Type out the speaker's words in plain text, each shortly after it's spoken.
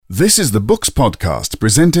This is the Books Podcast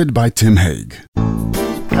presented by Tim Hague.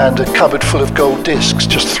 And a cupboard full of gold discs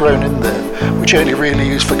just thrown in there, which he only really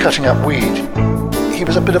used for cutting up weed. He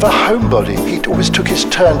was a bit of a homebody. He always took his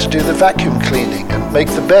turn to do the vacuum cleaning and make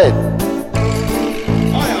the bed.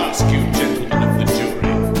 I ask you, gentlemen of the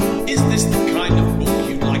jury, is this the kind of book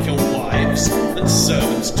you'd like your wives and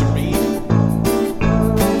servants to read?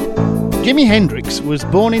 Jimi Hendrix was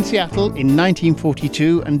born in Seattle in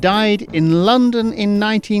 1942 and died in London in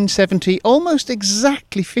 1970, almost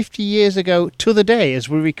exactly 50 years ago to the day as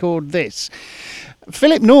we record this.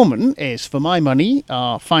 Philip Norman is, for my money,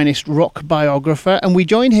 our finest rock biographer, and we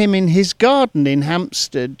join him in his garden in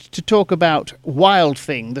Hampstead to talk about Wild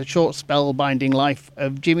Thing, the short spellbinding life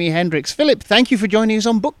of Jimi Hendrix. Philip, thank you for joining us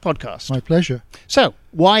on Book Podcast. My pleasure. So,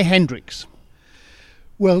 why Hendrix?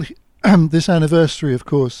 Well, this anniversary, of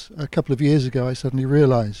course, a couple of years ago, I suddenly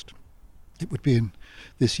realised it would be in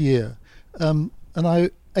this year. And I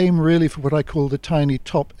aim really for what I call the tiny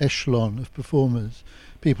top echelon of performers,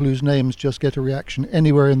 people whose names just get a reaction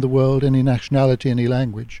anywhere in the world, any nationality, any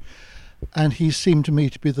language. And he seemed to me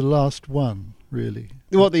to be the last one, really.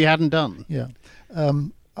 What they hadn't done? Yeah.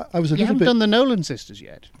 I was a You little haven't bit... done the Nolan Sisters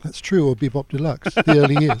yet. That's true, or Bebop Deluxe, the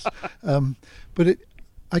early years. But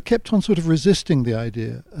I kept on sort of resisting the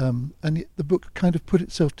idea, and the book kind of put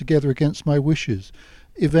itself together against my wishes.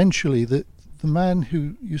 Eventually, the man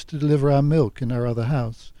who used to deliver our milk in our other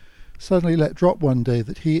house suddenly let drop one day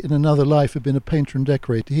that he, in another life, had been a painter and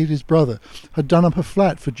decorator. He and his brother had done up a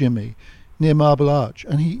flat for Jimmy near Marble Arch,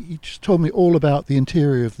 and he just told me all about the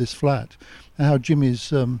interior of this flat, and how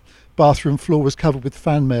Jimmy's bathroom floor was covered with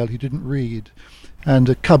fan mail he didn't read, and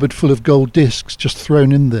a cupboard full of gold discs just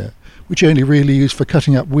thrown in there, which he only really used for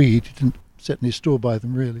cutting up weed. He didn't set any store by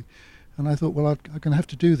them, really. And I thought, well, I'm going to have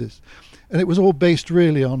to do this. And it was all based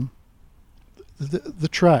really on the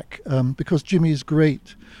track, because Jimmy is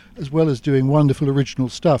great, as well as doing wonderful original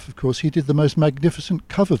stuff. Of course, he did the most magnificent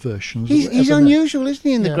cover versions. He's unusual, isn't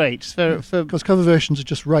he, in the greats? Because cover versions are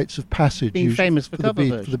just rites of passage. Being famous for cover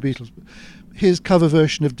versions. For the Beatles. His cover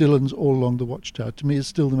version of Dylan's All Along the Watchtower, to me, is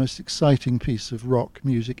still the most exciting piece of rock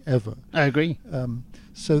music ever. I agree.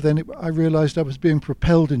 So then I realised I was being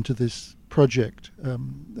propelled into this project.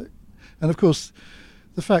 And of course,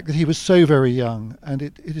 the fact that he was so very young, and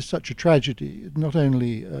it is such a tragedy, not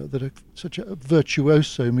only that such a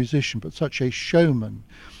virtuoso musician, but such a showman,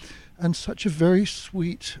 and such a very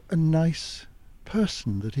sweet and nice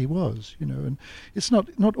person that he was, and it's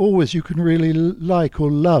not always you can really like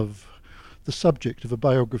or love the subject of a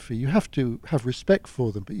biography. You have to have respect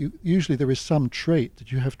for them, but usually there is some trait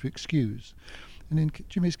that you have to excuse. And in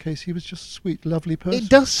Jimmy's case, he was just a sweet, lovely person. It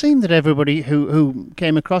does seem that everybody who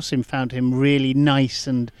came across him found him really nice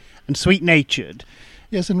and sweet-natured.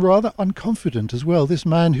 Yes, and rather unconfident as well. This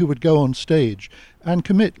man who would go on stage and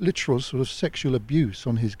commit literal sort of sexual abuse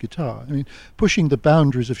on his guitar. I mean, pushing the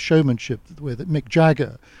boundaries of showmanship the way that Mick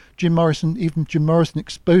Jagger, Jim Morrison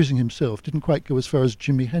exposing himself didn't quite go as far as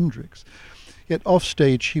Jimi Hendrix. Yet off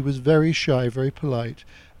stage, he was very shy, very polite,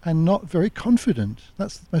 and not very confident.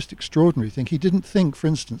 That's the most extraordinary thing. He didn't think, for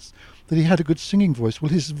instance, that he had a good singing voice. Well,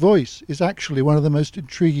 his voice is actually one of the most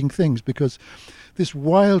intriguing things, because this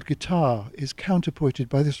wild guitar is counterpointed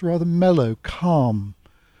by this rather mellow, calm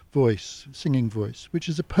voice, singing voice, which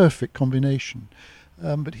is a perfect combination.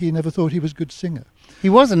 But he never thought he was a good singer. He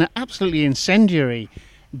was an absolutely incendiary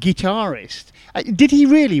guitarist. Did he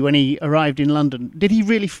really, when he arrived in London, did he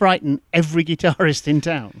really frighten every guitarist in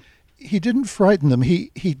town? He didn't frighten them, he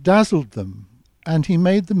dazzled them, and he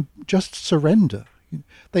made them just surrender.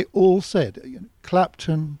 They all said,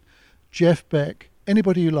 Clapton, Jeff Beck,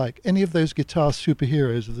 anybody you like, any of those guitar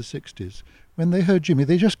superheroes of the 60s, when they heard Jimmy,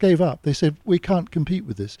 they just gave up. They said, we can't compete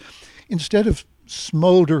with this. Instead of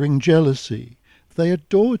smouldering jealousy, they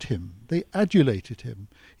adored him, they adulated him.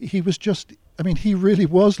 He was just, he really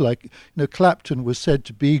was like, Clapton was said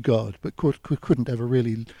to be God, but couldn't ever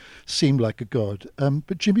really seem like a god.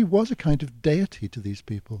 But Jimmy was a kind of deity to these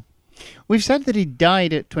people. We've said that he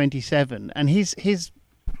died at 27, and his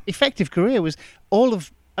effective career was all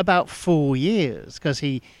of about 4 years, because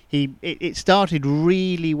it started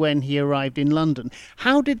really when he arrived in London.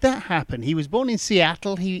 How did that happen? He was born in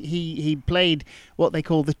Seattle. He played what they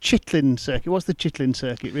call the Chitlin Circuit. What's the Chitlin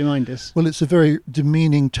Circuit? Remind us. Well, it's a very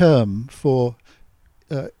demeaning term for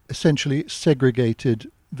essentially segregated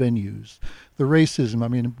venues. The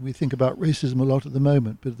racism, we think about racism a lot at the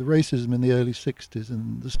moment, but the racism in the early 60s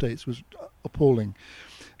in the States was appalling.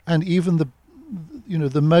 And even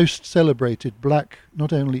the most celebrated black,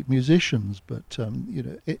 not only musicians, but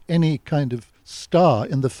any kind of star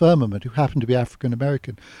in the firmament, who happened to be African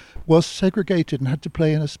American, was segregated and had to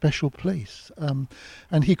play in a special place.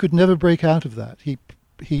 And he could never break out of that. He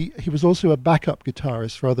was also a backup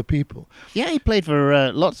guitarist for other people. Yeah, he played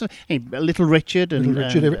for lots of Little Richard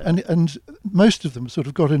and most of them sort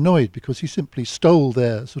of got annoyed because he simply stole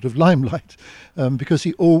their sort of limelight, because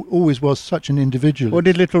he always was such an individual. What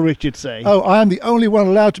did Little Richard say? Oh, I am the only one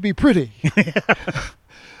allowed to be pretty.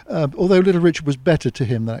 Although Little Richard was better to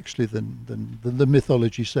him than the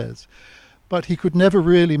mythology says. But he could never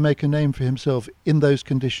really make a name for himself in those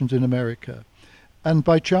conditions in America. And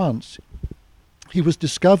by chance, he was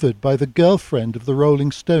discovered by the girlfriend of the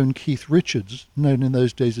Rolling Stone, Keith Richards, known in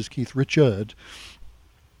those days as Keith Richard,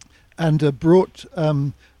 and brought,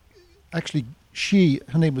 her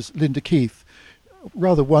name was Linda Keith,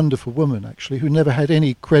 rather wonderful woman actually, who never had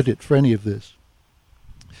any credit for any of this.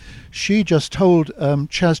 She just told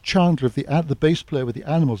Chas Chandler, the bass player with the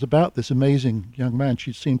Animals, about this amazing young man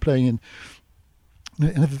she'd seen playing in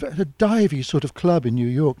a divey sort of club in New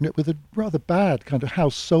York with a rather bad kind of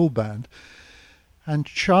house soul band. And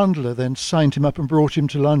Chandler then signed him up and brought him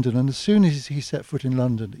to London. And as soon as he set foot in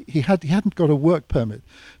London, he hadn't got a work permit,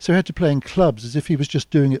 so he had to play in clubs as if he was just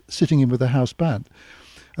doing it, sitting in with a house band.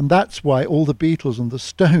 And that's why all the Beatles and the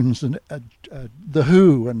Stones and the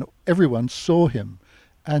Who and everyone saw him.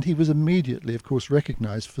 And he was immediately, of course,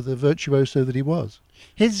 recognised for the virtuoso that he was.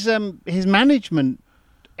 His management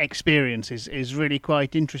experience is really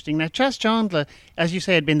quite interesting. Now, Chas Chandler, as you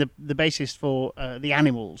say, had been the bassist for the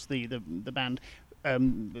Animals, the band,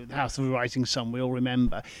 House of the Rising Sun, we all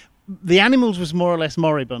remember. The Animals was more or less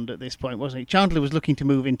moribund at this point, wasn't he? Chandler was looking to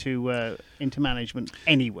move into management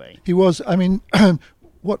anyway. He was. I mean,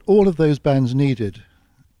 what all of those bands needed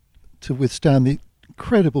to withstand the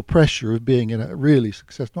incredible pressure of being in a really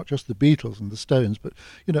success, not just the Beatles and the Stones, but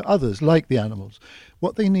others like the Animals.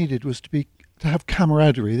 What they needed was to have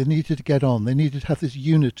camaraderie. They needed to get on. They needed to have this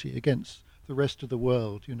unity against the rest of the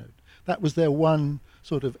world. That was their one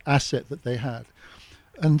sort of asset that they had.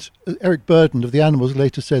 And Eric Burdon of the Animals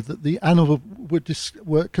later said that the Animals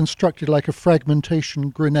were constructed like a fragmentation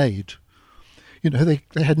grenade. They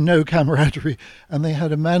had no camaraderie, and they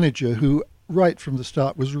had a manager who, right from the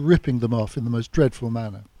start, was ripping them off in the most dreadful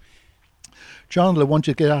manner. Chandler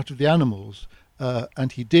wanted to get out of the Animals,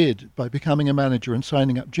 and he did by becoming a manager and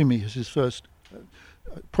signing up Jimmy as his first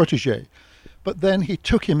protege. But then he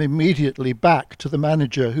took him immediately back to the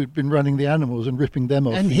manager who'd been running the Animals and ripping them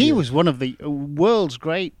off. And he was one of the world's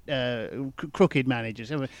great crooked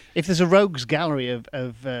managers. If there's a rogues gallery of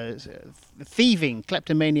thieving,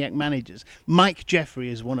 kleptomaniac managers, Mike Jeffrey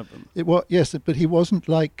is one of them. Yes, but he wasn't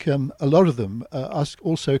like a lot of them,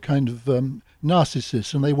 also kind of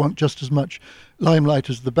narcissists, and they want just as much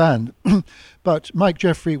limelight as the band. But Mike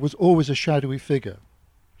Jeffrey was always a shadowy figure.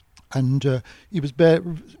 And he was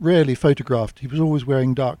rarely photographed. He was always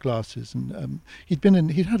wearing dark glasses, and he'd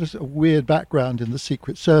had a weird background in the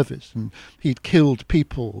Secret Service, and he'd killed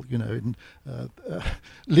people, with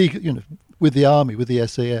the army, with the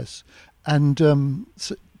SAS. And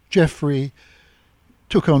Jeffrey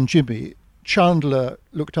took on Jimmy. Chandler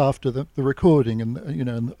looked after the recording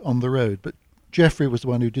and on the road, but Jeffrey was the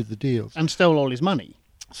one who did the deals and stole all his money.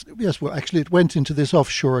 Yes, well, actually, it went into this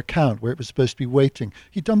offshore account where it was supposed to be waiting.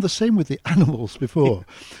 He'd done the same with the Animals before.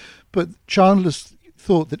 But Chandler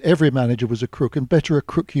thought that every manager was a crook, and better a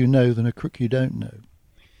crook you know than a crook you don't know.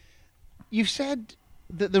 You've said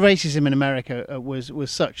that the racism in America was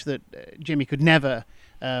such that Jimmy could never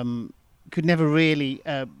really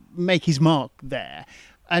make his mark there.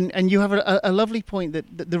 And you have a lovely point that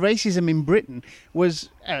the racism in Britain was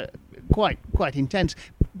quite intense,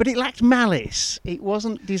 but it lacked malice. It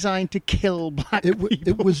wasn't designed to kill black people.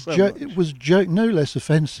 It was no less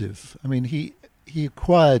offensive. I mean, he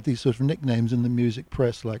acquired these sort of nicknames in the music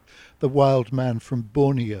press, like the Wild Man from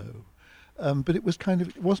Borneo, but it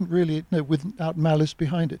wasn't really without malice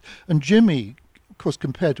behind it. And Jimmy, of course,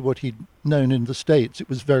 compared to what he'd known in the States, it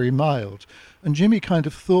was very mild. And Jimmy kind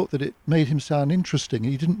of thought that it made him sound interesting,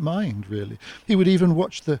 and he didn't mind, really. He would even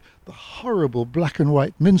watch the horrible black and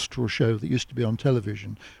white minstrel show that used to be on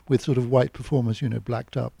television with sort of white performers,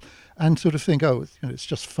 blacked up, and sort of think, it's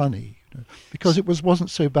just funny, because it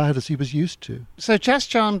wasn't so bad as he was used to. So Chas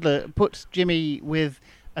Chandler put Jimmy with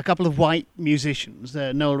a couple of white musicians,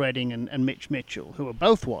 Noel Redding and Mitch Mitchell, who are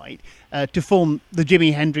both white, to form the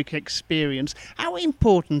Jimi Hendrix Experience. How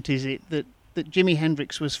important is it that Jimi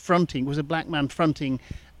Hendrix was a black man fronting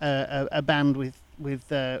a band with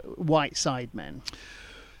white sidemen?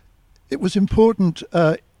 It was important.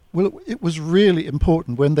 It was really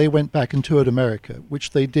important when they went back and toured America,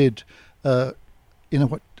 which they did in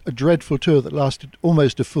a dreadful tour that lasted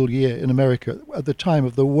almost a full year in America at the time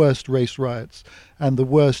of the worst race riots and the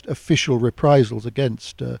worst official reprisals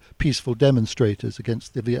against peaceful demonstrators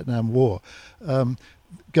against the Vietnam War.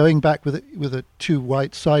 Going back with two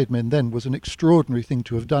white sidemen then was an extraordinary thing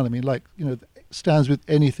to have done. I mean, stands with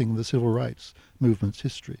anything in the civil rights movement's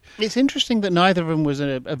history. It's interesting that neither of them was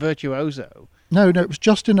a virtuoso. No, it was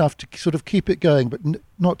just enough to sort of keep it going, but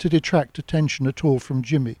not to detract attention at all from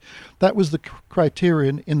Jimmy. That was the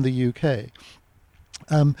criterion in the UK.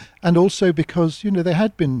 And also because, there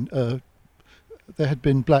had been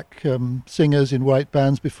black singers in white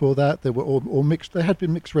bands before that. There were or mixed. There had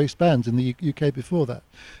been mixed race bands in the UK before that.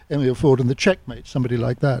 Emil Ford and the Checkmates, somebody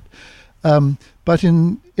like that. But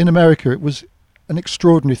in America, it was an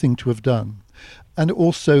extraordinary thing to have done, and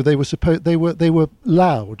also they were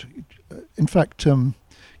loud. In fact,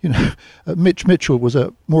 Mitch Mitchell was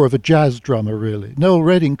more of a jazz drummer, really. Noel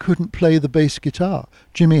Redding couldn't play the bass guitar.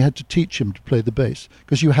 Jimmy had to teach him to play the bass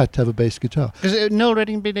because you had to have a bass guitar. Because Noel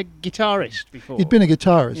Redding had been a guitarist before. He'd been a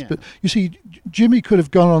guitarist, yeah. But you see, Jimmy could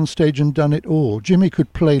have gone on stage and done it all. Jimmy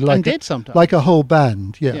could play like a whole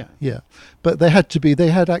band, yeah. But they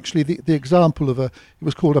had actually the example of it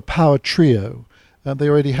was called a power trio. They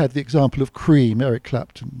already had the example of Cream, Eric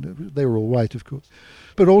Clapton. They were all white, of course.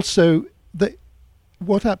 But also,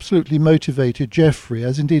 what absolutely motivated Geoffrey,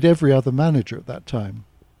 as indeed every other manager at that time,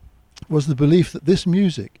 was the belief that this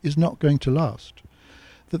music is not going to last,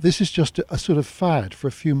 that this is just a sort of fad for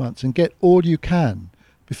a few months and get all you can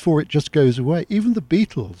before it just goes away. Even the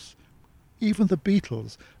Beatles,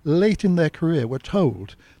 late in their career, were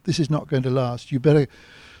told this is not going to last.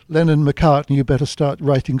 Lennon, McCartney, you better start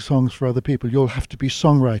writing songs for other people. You'll have to be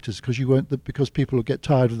songwriters because people will get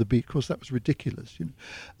tired of the beat. Of course, that was ridiculous.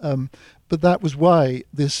 But that was why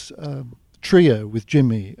this trio with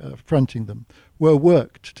Jimmy fronting them were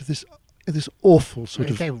worked to this awful sort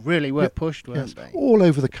of... They really were pushed, weren't they? All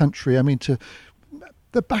over the country. I mean, to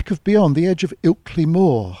the back of beyond, the edge of Ilkley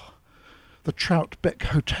Moor, the Troutbeck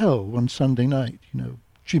Hotel one Sunday night.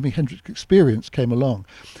 Jimi Hendrix Experience came along.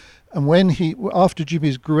 And after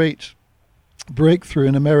Jimmy's great breakthrough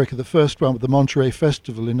in America, the first one with the Monterey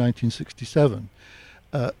Festival in 1967,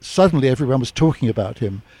 suddenly everyone was talking about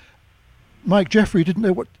him. Mike Geoffrey didn't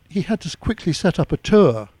know he had to quickly set up a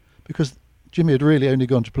tour because Jimmy had really only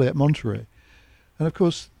gone to play at Monterey. And of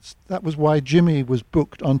course, that was why Jimmy was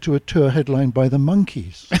booked onto a tour headlined by the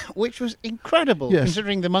Monkees. Which was incredible, yes.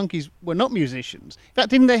 Considering the Monkees were not musicians. In fact,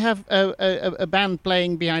 didn't they have a band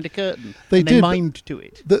playing behind a curtain? They did. They mimed to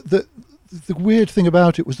it. The weird thing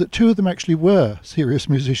about it was that two of them actually were serious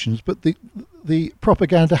musicians, but the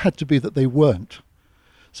propaganda had to be that they weren't.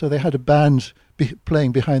 So they had a band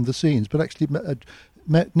playing behind the scenes, but actually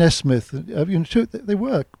Nesmith, they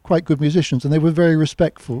were quite good musicians, and they were very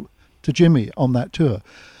respectful to Jimmy on that tour.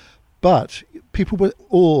 But people were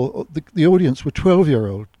the audience were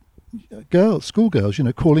 12-year-old girls, schoolgirls,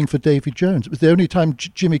 calling for Davy Jones. It was the only time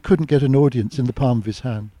Jimmy couldn't get an audience in the palm of his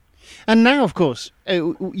hand. And now, of course,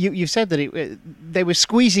 you said that they were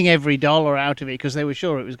squeezing every dollar out of it because they were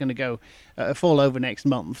sure it was going to go fall over next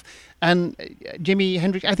month. And Jimi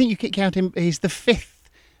Hendrix, I think you could count him, he's the fifth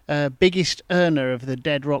biggest earner of the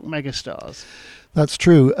dead rock megastars. That's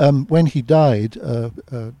true. When he died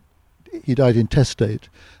intestate.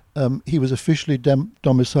 He was officially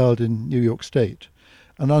domiciled in New York State,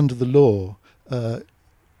 and under the law,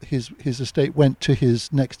 his estate went to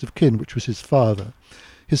his next of kin, which was his father.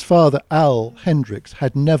 His father, Al Hendrix,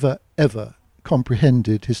 had never ever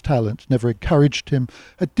comprehended his talent, never encouraged him,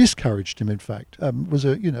 had discouraged him. In fact, was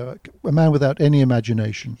a man without any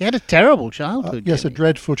imagination. He had a terrible childhood. Yes, Jimmy. A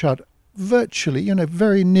dreadful childhood. Virtually,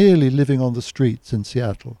 very nearly living on the streets in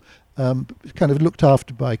Seattle. Kind of looked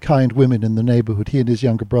after by kind women in the neighborhood, he and his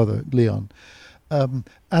younger brother, Leon.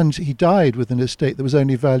 And he died with an estate that was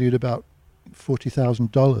only valued about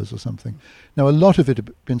 $40,000 or something. Now, a lot of it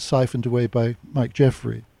had been siphoned away by Mike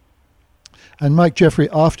Geoffrey. And Mike Geoffrey,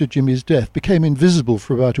 after Jimmy's death, became invisible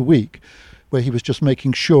for about a week, where he was just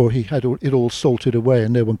making sure he had it all salted away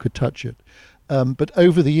and no one could touch it. But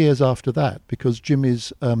over the years after that, because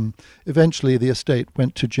Jimmy's, eventually the estate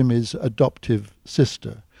went to Jimmy's adoptive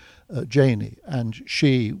sister, Janie, and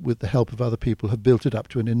she, with the help of other people, have built it up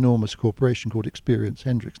to an enormous corporation called Experience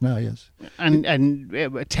Hendrix now, yes. And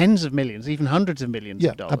tens of millions, even hundreds of millions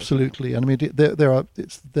of dollars. Yeah, absolutely. And I mean,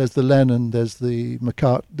 there's the Lennon, there's the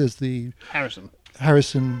there's the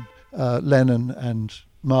Harrison, Lennon, and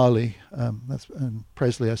Marley, and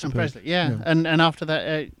Presley, I suppose. And Presley, yeah. And after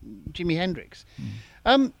that, Jimi Hendrix.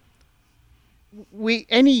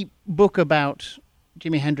 Any book about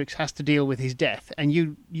Jimi Hendrix has to deal with his death, and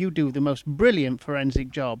you do the most brilliant forensic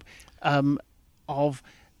job of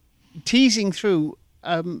teasing through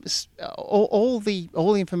all the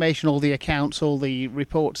information, all the accounts, all the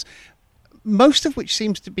reports, most of which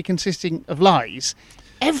seems to be consisting of lies.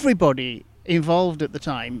 Everybody involved at the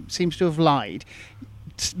time seems to have lied.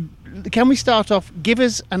 Can we start off? Give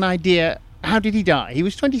us an idea. How did he die? He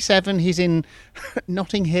was 27. He's in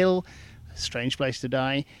Notting Hill, a strange place to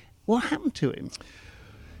die. What happened to him?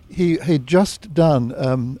 He'd just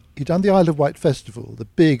done. He'd done the Isle of Wight festival,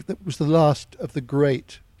 that was the last of the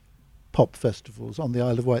great pop festivals on the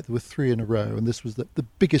Isle of Wight. There were 3 in a row, and this was the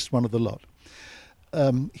biggest one of the lot.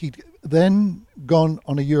 He'd then gone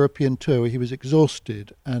on a European tour. He was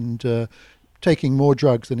exhausted and taking more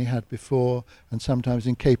drugs than he had before, and sometimes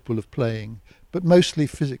incapable of playing, but mostly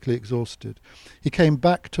physically exhausted. He came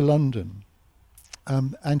back to London,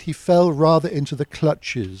 and he fell rather into the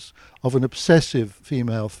clutches of an obsessive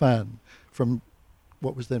female fan from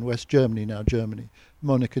what was then West Germany, now Germany,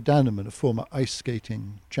 Monika Dannemann, a former ice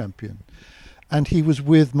skating champion. And he was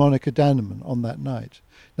with Monika Dannemann on that night.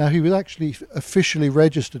 Now, he was actually officially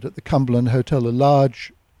registered at the Cumberland Hotel, a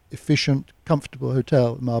large, efficient, comfortable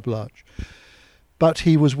hotel at Marble Arch. But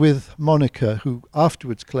he was with Monika, who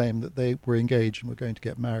afterwards claimed that they were engaged and were going to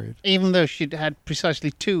get married. Even though she'd had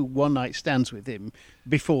precisely 2 one-night stands with him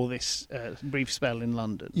before this brief spell in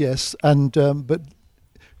London. Yes, and but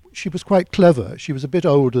she was quite clever. She was a bit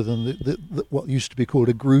older than the what used to be called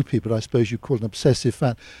a groupie, but I suppose you'd call an obsessive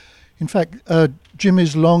fan. In fact,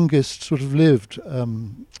 Jimmy's longest sort of lived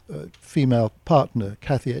female partner,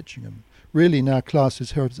 Kathy Etchingham, really now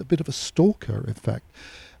classes her as a bit of a stalker, in fact.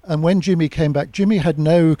 And when Jimmy came back, Jimmy had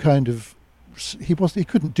no kind of, he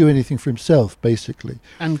couldn't do anything for himself, basically.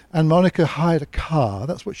 And Monika hired a car.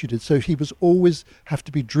 That's what she did. So he was always have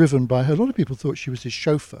to be driven by her. A lot of people thought she was his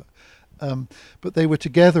chauffeur. But they were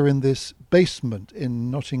together in this basement in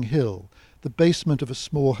Notting Hill, the basement of a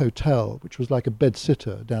small hotel, which was like a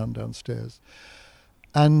bed-sitter downstairs.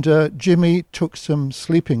 And Jimmy took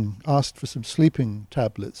asked for some sleeping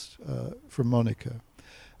tablets from Monika.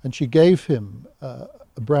 And she gave him a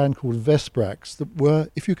brand called Vesprax that were,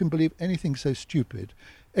 if you can believe anything so stupid,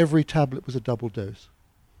 every tablet was a double dose.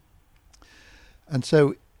 And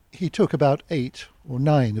so he took about 8 or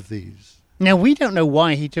 9 of these. Now, we don't know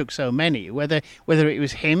why he took so many, whether it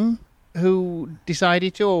was him who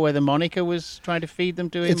decided to, or whether Monika was trying to feed them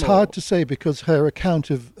to him. It's hard to say, because her account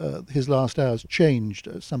of his last hours changed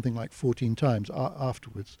something like 14 times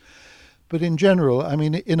afterwards. But in general, I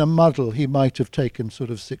mean, in a muddle, he might have taken sort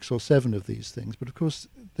of 6 or 7 of these things. But of course,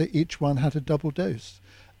 each one had a double dose.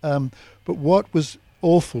 But what was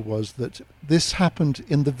awful was that this happened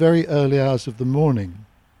in the very early hours of the morning.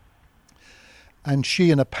 And she,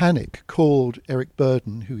 in a panic, called Eric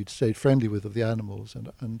Burden, who he'd stayed friendly with of the Animals,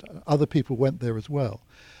 and other people went there as well.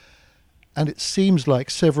 And it seems like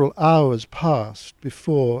several hours passed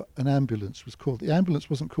before an ambulance was called. The ambulance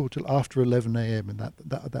wasn't called till after 11 a.m. in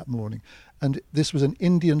that morning. And this was an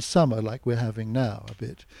Indian summer like we're having now a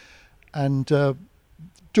bit. And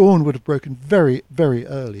dawn would have broken very, very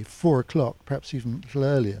early, 4 o'clock, perhaps even a little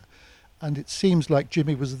earlier. And it seems like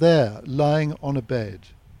Jimmy was there, lying on a bed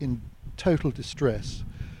in total distress,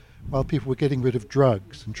 while people were getting rid of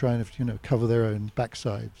drugs and trying to, cover their own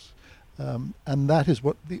backsides. And that is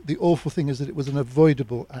what the awful thing is, that it was an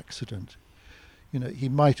avoidable accident. He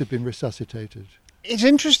might have been resuscitated. It's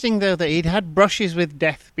interesting, though, that he'd had brushes with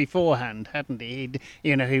death beforehand, hadn't he?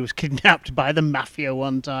 He was kidnapped by the mafia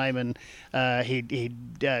one time, and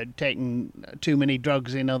he'd taken too many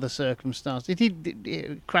drugs in other circumstances. Did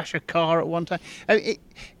he crash a car at one time?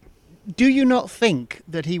 Do you not think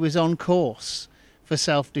that he was on course for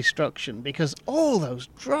self-destruction, because all those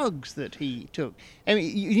drugs that he took? I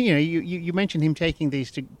mean, you mentioned him taking these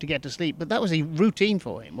to get to sleep, but that was a routine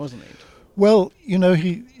for him, wasn't it? Well,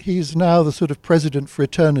 he's now the sort of president for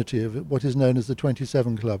eternity of what is known as the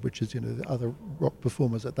 27 Club, which is, the other rock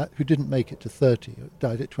performers at that who didn't make it to 30,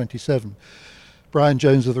 died at 27. Brian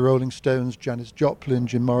Jones of the Rolling Stones, Janis Joplin,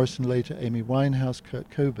 Jim Morrison later, Amy Winehouse, Kurt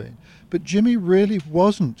Cobain. But Jimmy really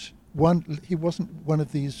wasn't one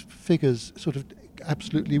of these figures sort of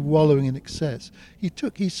absolutely wallowing in excess.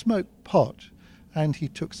 He smoked pot, and he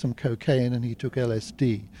took some cocaine, and he took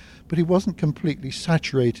LSD, but he wasn't completely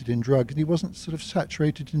saturated in drugs, and he wasn't sort of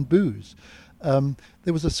saturated in booze.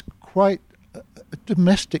 There was quite a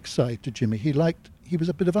domestic side to Jimmy. He was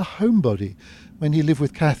a bit of a homebody when he lived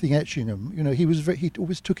with Kathy Etchingham. He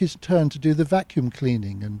always took his turn to do the vacuum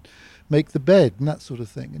cleaning and make the bed and that sort of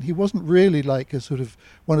thing. And he wasn't really like a sort of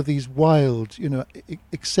one of these wild,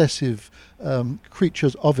 excessive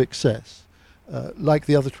creatures of excess, like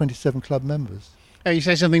the other 27 Club members. You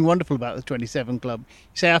say something wonderful about the 27 Club.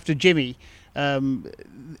 You say after Jimmy,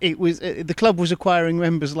 It was the club was acquiring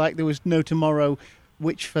members like there was no tomorrow,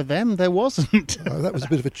 which for them there wasn't. Oh, that was a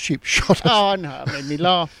bit of a cheap shot. Oh no, it made me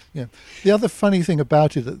laugh. Yeah. The other funny thing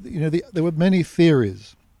about it, there were many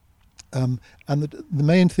theories, and the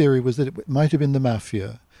main theory was that it might have been the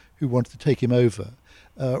mafia who wanted to take him over,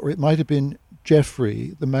 or it might have been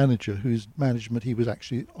Jeffrey, the manager, whose management he was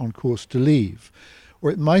actually on course to leave,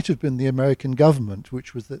 or it might have been the American government,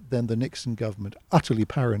 which was then the Nixon government, utterly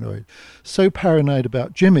paranoid, so paranoid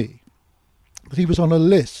about Jimmy that he was on a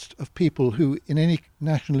list of people who, in any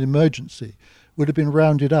national emergency, would have been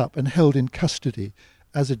rounded up and held in custody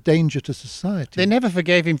as a danger to society. They never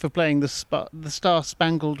forgave him for playing the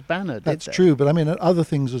Star-Spangled Banner, did That's they? true, but I mean other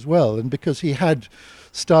things as well. And because he had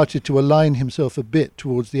started to align himself a bit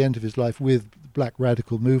towards the end of his life with the black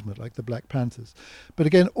radical movement, like the Black Panthers. But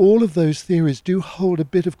again, all of those theories do hold a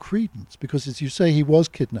bit of credence, because as you say, he was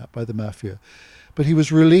kidnapped by the mafia. But he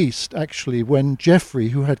was released, actually, when Jeffrey,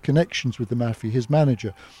 who had connections with the mafia, his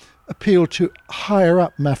manager, appealed to higher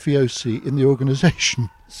up mafiosi in the organisation.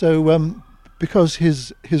 So because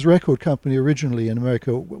his record company originally in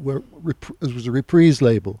America was a Reprise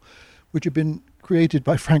label, which had been created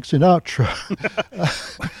by Frank Sinatra,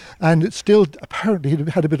 and it still apparently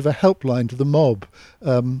had a bit of a helpline to the mob.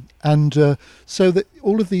 So that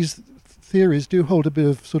all of these theories do hold a bit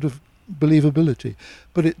of sort of believability.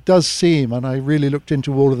 But it does seem, and I really looked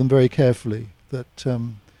into all of them very carefully, that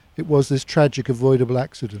it was this tragic avoidable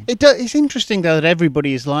accident. It's interesting, though, that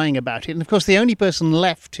everybody is lying about it. And, of course, the only person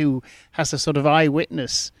left who has a sort of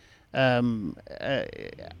eyewitness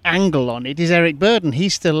angle on it is Eric Burdon.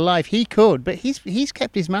 He's still alive. He could, but he's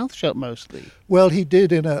kept his mouth shut mostly. Well, he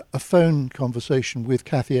did in a phone conversation with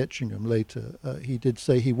Kathy Etchingham later. He did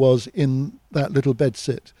say he was in that little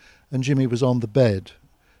bedsit and Jimmy was on the bed,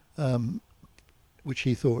 which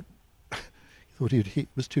he thought he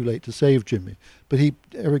was too late to save Jimmy. But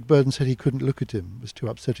Eric Burdon said he couldn't look at him. It was too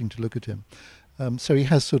upsetting to look at him. So he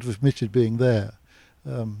has sort of admitted being there.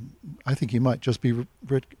 I think he might just be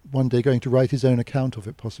one day going to write his own account of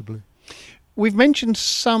it, possibly. We've mentioned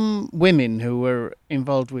some women who were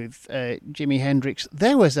involved with Jimi Hendrix.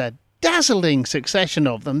 There was a dazzling succession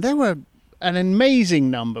of them. There were an amazing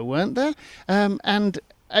number, weren't there? And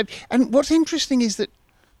what's interesting is that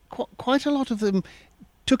quite a lot of them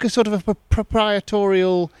took a sort of a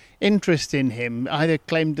proprietorial interest in him. Either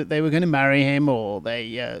claimed that they were going to marry him, or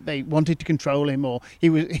they wanted to control him, or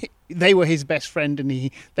they were his best friend,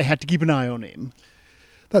 and they had to keep an eye on him.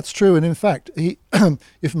 That's true, and in fact,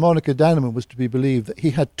 if Monica Dannemann was to be believed, that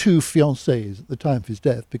he had two fiancées at the time of his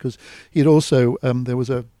death, because he had also there was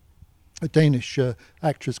a Danish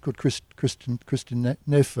actress called Kristin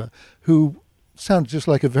Nefer, who sounded just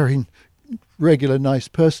like a very regular, nice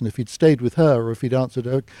person. If he'd stayed with her, or if he'd answered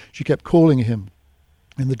her, she kept calling him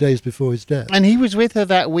in the days before his death. And he was with her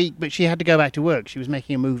that week, but she had to go back to work. She was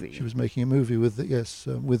making a movie. She was making a movie with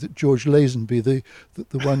George Lazenby,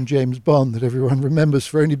 the one James Bond that everyone remembers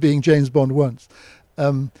for only being James Bond once.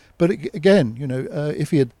 But again,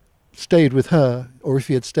 if he had stayed with her, or if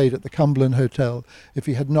he had stayed at the Cumberland Hotel, if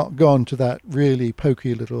he had not gone to that really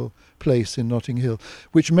poky little place in Notting Hill,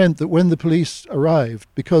 which meant that when the police arrived,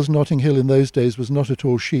 because Notting Hill in those days was not at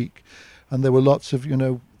all chic, and there were lots of,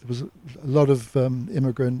 there was a lot of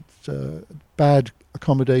immigrant, bad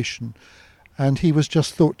accommodation, and he was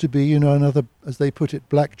just thought to be, another, as they put it,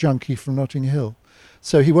 black junkie from Notting Hill.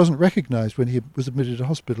 So he wasn't recognised when he was admitted to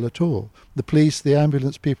hospital at all. The police, the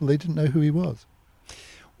ambulance people, they didn't know who he was.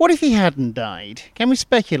 What if he hadn't died? Can we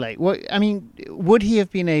speculate? Would he have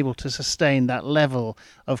been able to sustain that level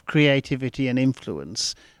of creativity and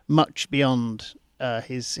influence much beyond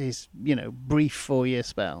his brief 4-year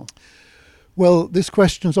spell? Well, this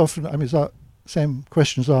question's often, it's the same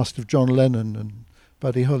questions asked of John Lennon and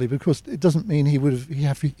Buddy Holly, because it doesn't mean he would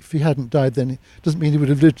have, if he hadn't died then, it doesn't mean he would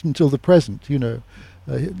have lived until the present,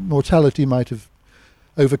 mortality might have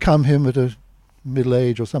overcome him at a middle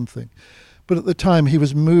age or something. But at the time he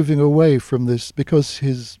was moving away from this, because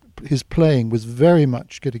his playing was very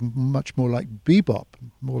much getting much more like bebop,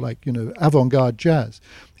 more like, avant-garde jazz.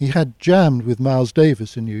 He had jammed with Miles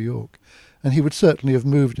Davis in New York, and he would certainly have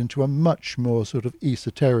moved into a much more sort of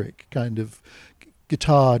esoteric kind of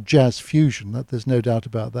guitar jazz fusion. There's no doubt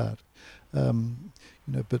about that.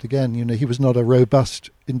 But again, he was not a robust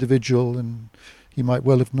individual, and he might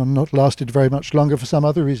well have not lasted very much longer for some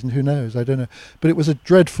other reason. Who knows? I don't know. But it was a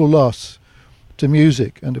dreadful loss to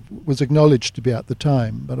music, and it was acknowledged to be at the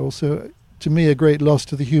time, but also, to me, a great loss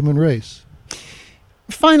to the human race.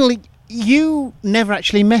 Finally, you never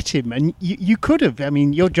actually met him, and you could have.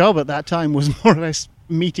 Your job at that time was more or less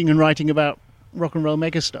meeting and writing about rock and roll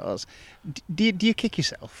megastars. Do you kick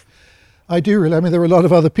yourself? I do really. I mean, there were a lot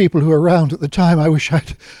of other people who were around at the time. I wish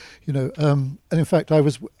I'd, and in fact,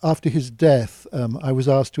 after his death, I was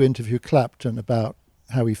asked to interview Clapton about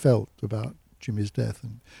how he felt about Jimmy's death,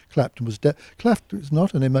 and Clapton was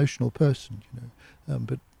not an emotional person,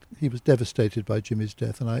 but he was devastated by Jimmy's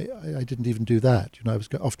death, and I didn't even do that. I was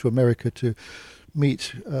off to America to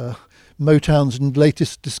meet Motown's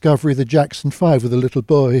latest discovery, the Jackson 5, with a little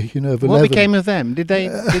boy, of 11. What became of them? Did they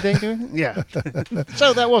do it? Yeah.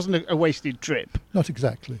 So that wasn't a wasted trip. Not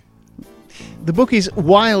exactly. The book is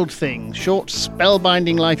Wild Things, Short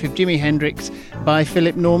Spellbinding Life of Jimi Hendrix by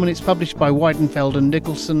Philip Norman. It's published by Weidenfeld and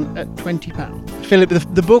Nicholson at £20. Philip,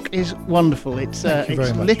 the book is wonderful. It's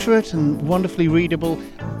literate and wonderfully readable,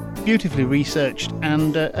 beautifully researched,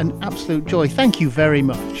 and an absolute joy. Thank you very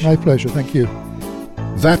much. My pleasure. Thank you.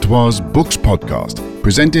 That was Books Podcast,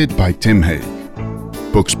 presented by Tim Haig.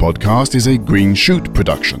 Books Podcast is a Green Shoot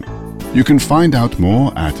production. You can find out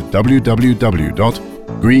more at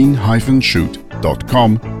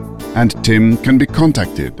www.green-shoot.com, and Tim can be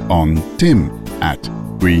contacted on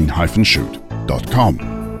tim@green-shoot.com.